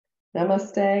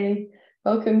Namaste.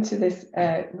 Welcome to this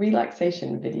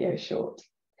relaxation video short.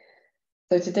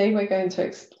 So today we're going to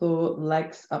explore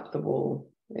legs up the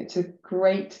wall. It's a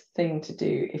great thing to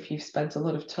do if you've spent a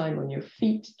lot of time on your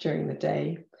feet during the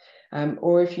day,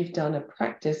 or if you've done a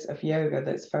practice of yoga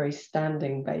that's very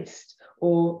standing based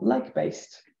or leg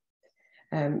based.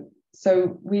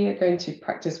 So we are going to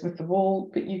practice with the wall,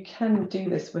 but you can do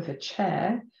this with a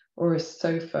chair or a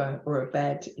sofa or a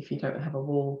bed if you don't have a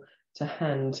wall to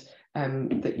hand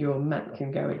that your mat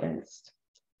can go against.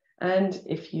 And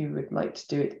if you would like to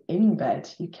do it in bed,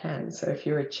 you can. So if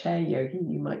you're a chair yogi,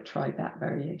 you might try that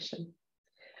variation.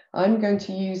 I'm going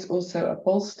to use also a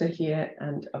bolster here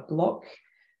and a block.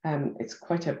 It's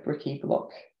quite a bricky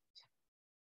block,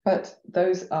 but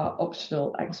those are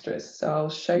optional extras. So I'll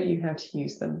show you how to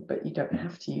use them, but you don't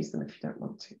have to use them if you don't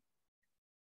want to.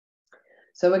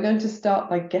 So we're going to start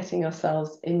by getting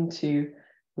ourselves into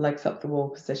legs up the wall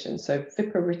position. So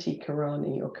Viparina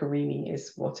Karini or Karini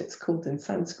is what it's called in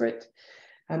Sanskrit.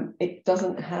 It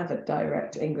doesn't have a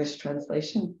direct English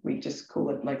translation. We just call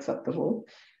it legs up the wall.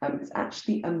 It's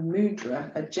actually a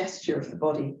mudra, a gesture of the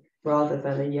body, rather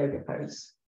than a yoga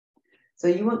pose. So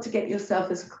you want to get yourself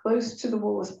as close to the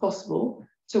wall as possible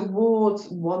towards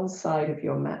one side of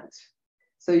your mat.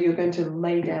 So you're going to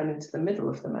lay down into the middle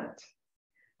of the mat.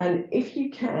 And if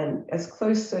you can, as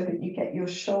close so that you get your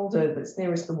shoulder that's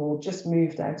nearest the wall just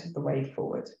moved out of the way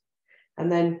forward.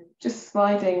 And then just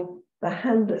sliding the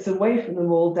hand that's away from the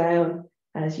wall down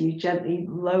as you gently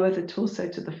lower the torso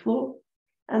to the floor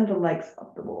and the legs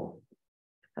up the wall.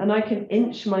 And I can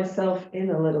inch myself in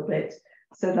a little bit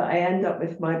so that I end up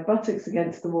with my buttocks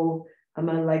against the wall and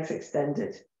my legs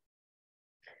extended.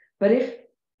 But if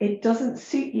it doesn't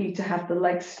suit you to have the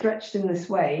legs stretched in this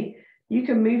way, you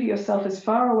can move yourself as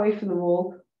far away from the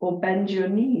wall or bend your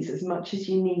knees as much as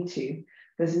you need to.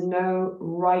 There's no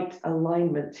right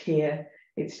alignment here.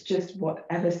 It's just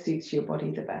whatever suits your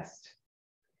body the best.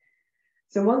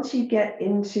 So once you get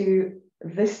into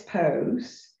this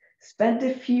pose, spend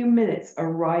a few minutes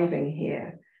arriving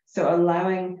here. So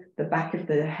allowing the back of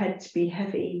the head to be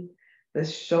heavy, the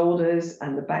shoulders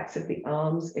and the backs of the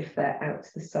arms, if they're out to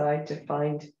the side, to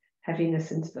find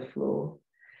heaviness into the floor.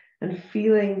 And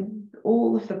feeling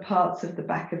all of the parts of the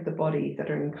back of the body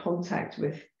that are in contact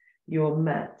with your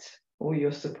mat or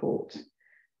your support.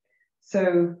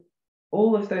 So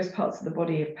all of those parts of the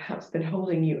body have perhaps been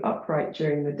holding you upright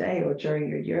during the day or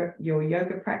during your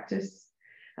yoga practice.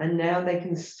 And now they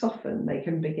can soften, they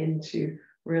can begin to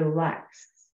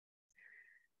relax.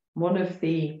 One of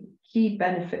the key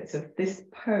benefits of this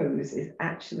pose is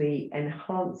actually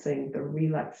enhancing the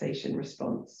relaxation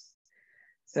response.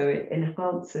 So it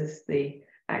enhances the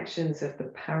actions of the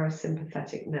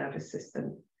parasympathetic nervous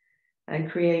system and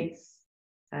creates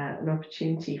an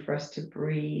opportunity for us to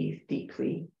breathe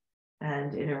deeply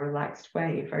and in a relaxed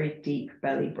way, a very deep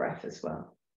belly breath as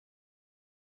well.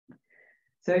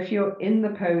 So if you're in the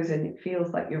pose and it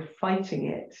feels like you're fighting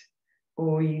it,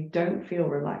 or you don't feel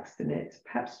relaxed in it,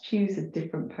 perhaps choose a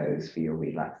different pose for your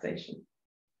relaxation.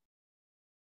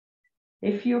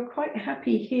 If you're quite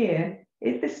happy here,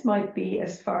 this might be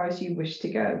as far as you wish to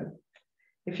go.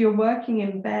 If you're working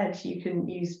in bed, you can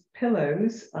use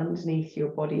pillows underneath your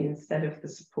body instead of the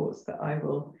supports that I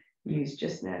will use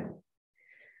just now.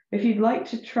 If you'd like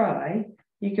to try,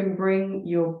 you can bring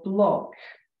your block,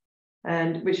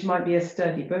 which might be a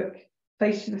sturdy book,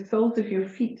 place the soles of your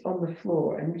feet on the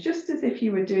floor, and just as if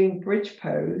you were doing bridge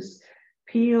pose,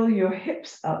 peel your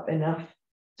hips up enough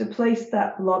to place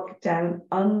that block down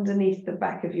underneath the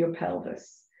back of your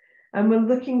pelvis. And we're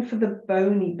looking for the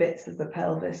bony bits of the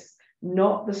pelvis,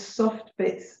 not the soft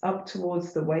bits up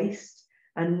towards the waist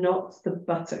and not the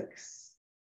buttocks.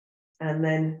 And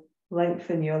then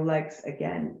lengthen your legs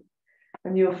again.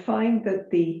 And you'll find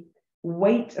that the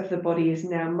weight of the body is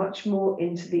now much more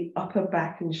into the upper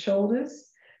back and shoulders,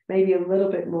 maybe a little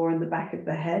bit more in the back of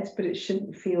the head, but it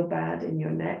shouldn't feel bad in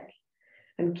your neck.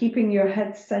 And keeping your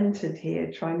head centered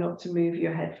here, try not to move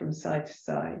your head from side to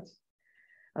side.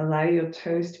 Allow your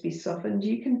toes to be softened.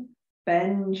 You can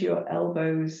bend your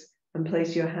elbows and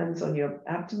place your hands on your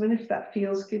abdomen if that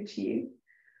feels good to you.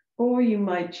 Or you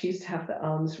might choose to have the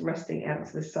arms resting out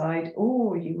to the side,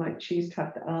 or you might choose to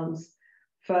have the arms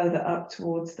further up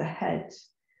towards the head.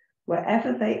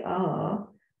 Wherever they are,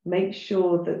 make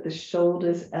sure that the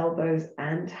shoulders, elbows,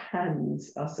 and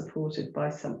hands are supported by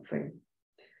something.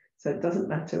 So it doesn't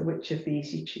matter which of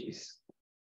these you choose.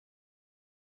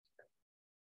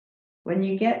 When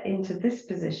you get into this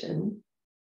position,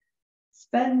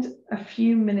 spend a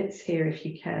few minutes here if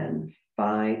you can.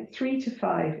 3 to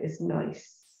 5 is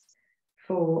nice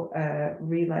for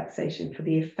relaxation, for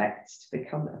the effects to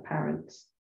become apparent.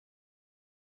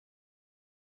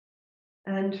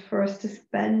 And for us to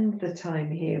spend the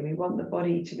time here, we want the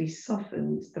body to be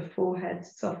softened, the forehead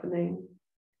softening,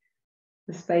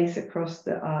 the space across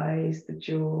the eyes, the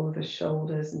jaw, the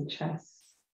shoulders and chest.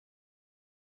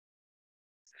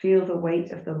 Feel the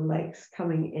weight of the legs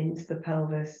coming into the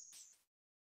pelvis,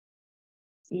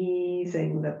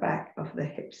 easing the back of the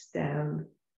hips down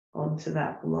onto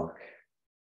that block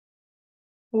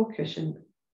or cushion.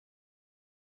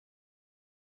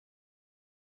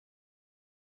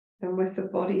 And with the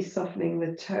body softening,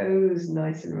 the toes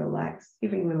nice and relaxed,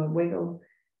 giving them a wiggle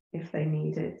if they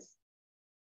need it.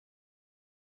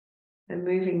 And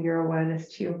moving your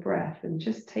awareness to your breath and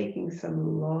just taking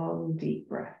some long, deep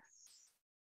breaths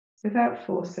without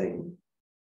forcing.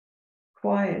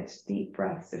 Quiet, deep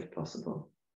breaths if possible.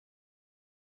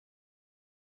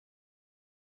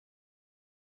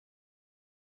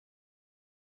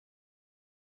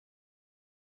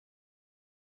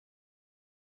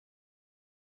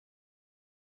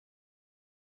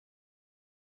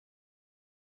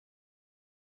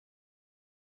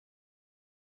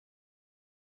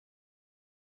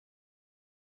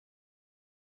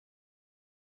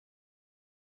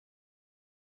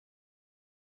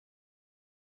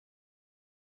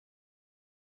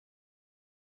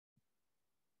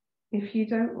 If you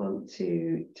don't want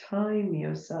to time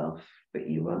yourself, but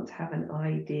you want to have an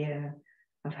idea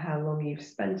of how long you've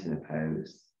spent in a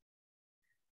pose,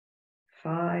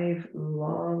 5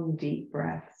 long, deep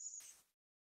breaths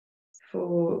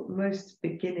for most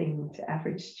beginning to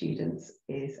average students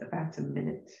is about a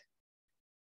minute.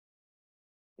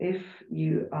 If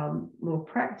you are more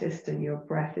practiced and your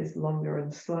breath is longer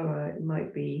and slower, it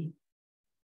might be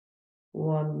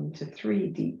 1 to 3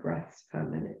 deep breaths per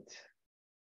minute.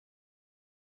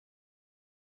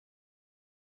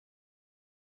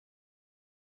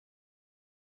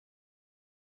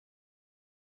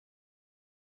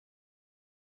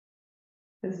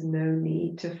 There's no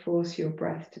need to force your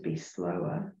breath to be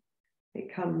slower.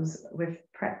 It comes with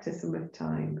practice and with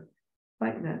time,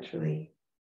 quite naturally.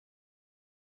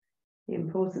 The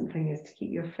important thing is to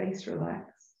keep your face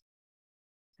relaxed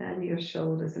and your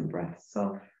shoulders and breath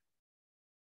soft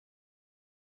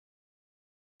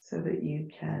so that you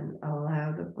can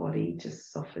allow the body to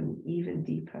soften even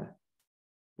deeper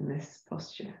in this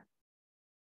posture.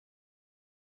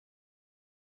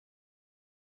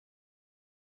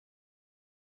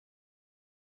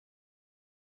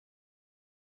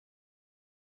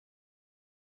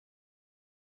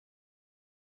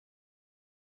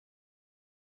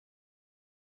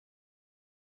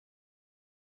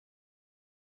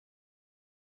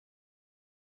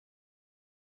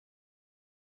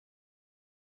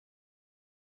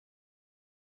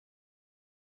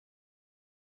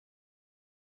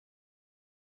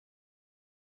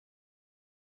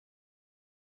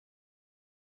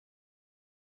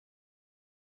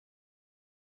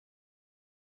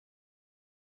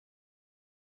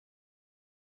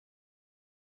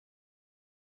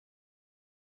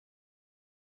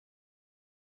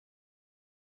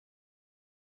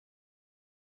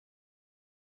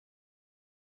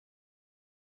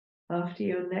 After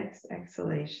your next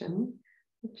exhalation,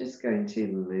 we're just going to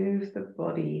move the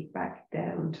body back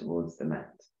down towards the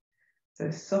mat. So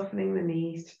softening the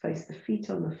knees to place the feet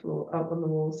on the floor, up on the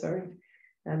wall, sorry,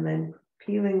 and then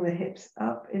peeling the hips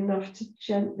up enough to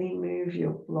gently move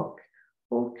your block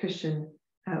or cushion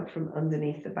out from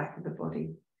underneath the back of the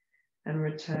body and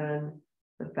return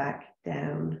the back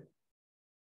down,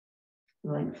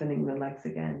 lengthening the legs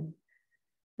again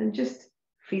and just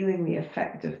feeling the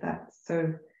effect of that.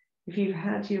 So if you've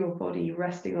had your body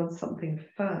resting on something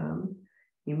firm,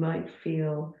 you might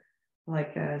feel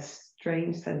like a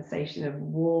strange sensation of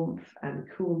warmth and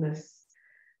coolness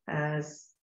as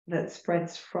that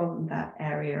spreads from that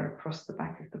area across the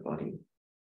back of the body.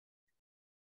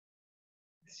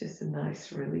 It's just a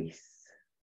nice release.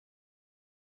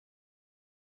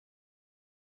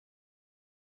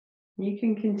 You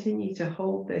can continue to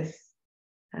hold this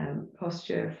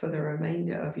posture for the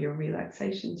remainder of your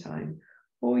relaxation time,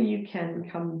 or you can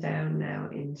come down now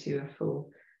into a full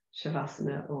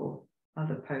Shavasana or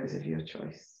other pose of your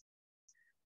choice.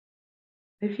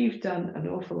 If you've done an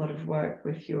awful lot of work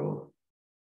with your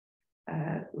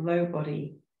low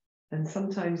body, then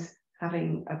sometimes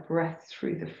having a breath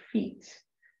through the feet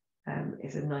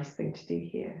is a nice thing to do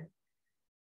here.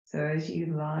 So as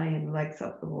you lie and legs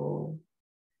up the wall,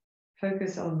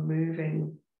 focus on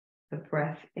moving the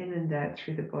breath in and out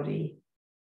through the body,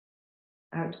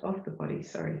 out of the body,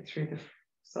 sorry, through the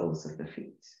soles of the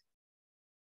feet.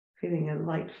 Feeling a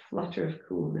light flutter of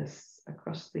coolness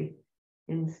across the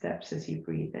insteps as you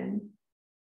breathe in.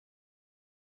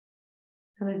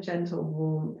 and a gentle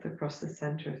warmth across the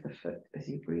center of the foot as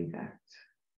you breathe out.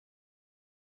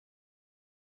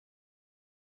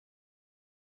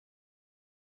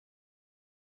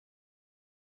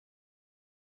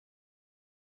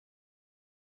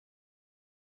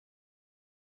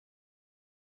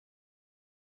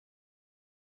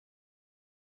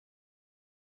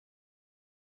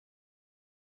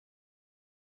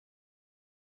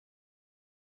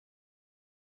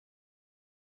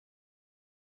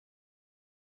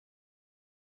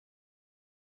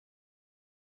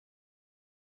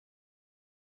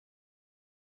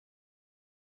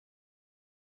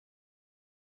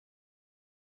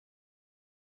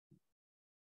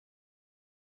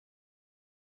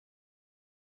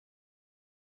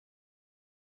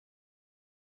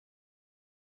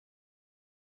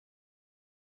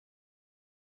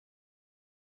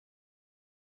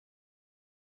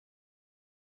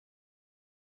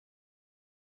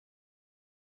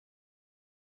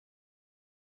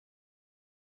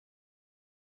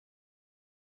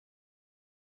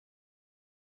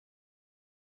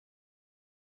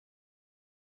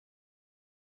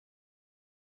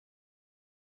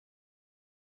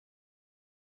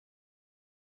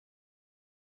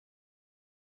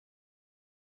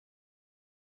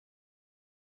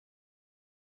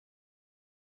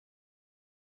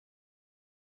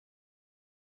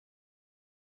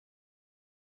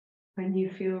 When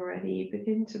you feel ready,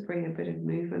 begin to bring a bit of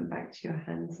movement back to your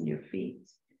hands and your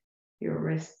feet, your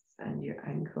wrists and your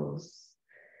ankles.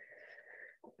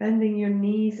 Bending your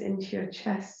knees into your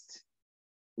chest,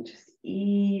 just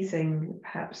easing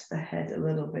perhaps the head a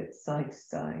little bit side to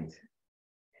side.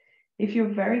 If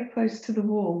you're very close to the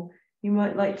wall, you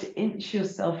might like to inch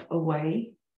yourself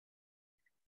away.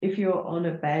 If you're on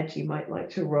a bed, you might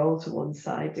like to roll to one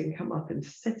side and come up into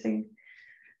sitting.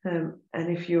 And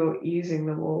if you're using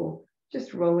the wall,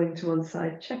 just rolling to one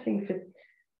side, checking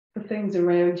for things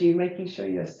around you, making sure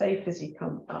you're safe as you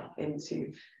come up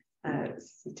into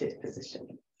seated position.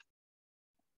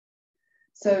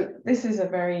 So this is a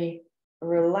very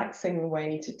relaxing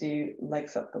way to do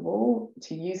legs up the wall,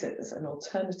 to use it as an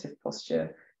alternative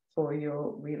posture for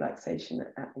your relaxation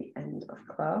at the end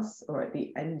of class or at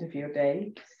the end of your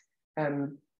day.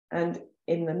 And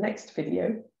in the next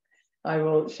video, I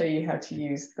will show you how to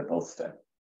use the bolster.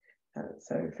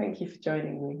 So thank you for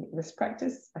joining me in this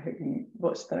practice. I hope you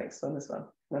watch the next one as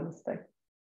well. Namaste.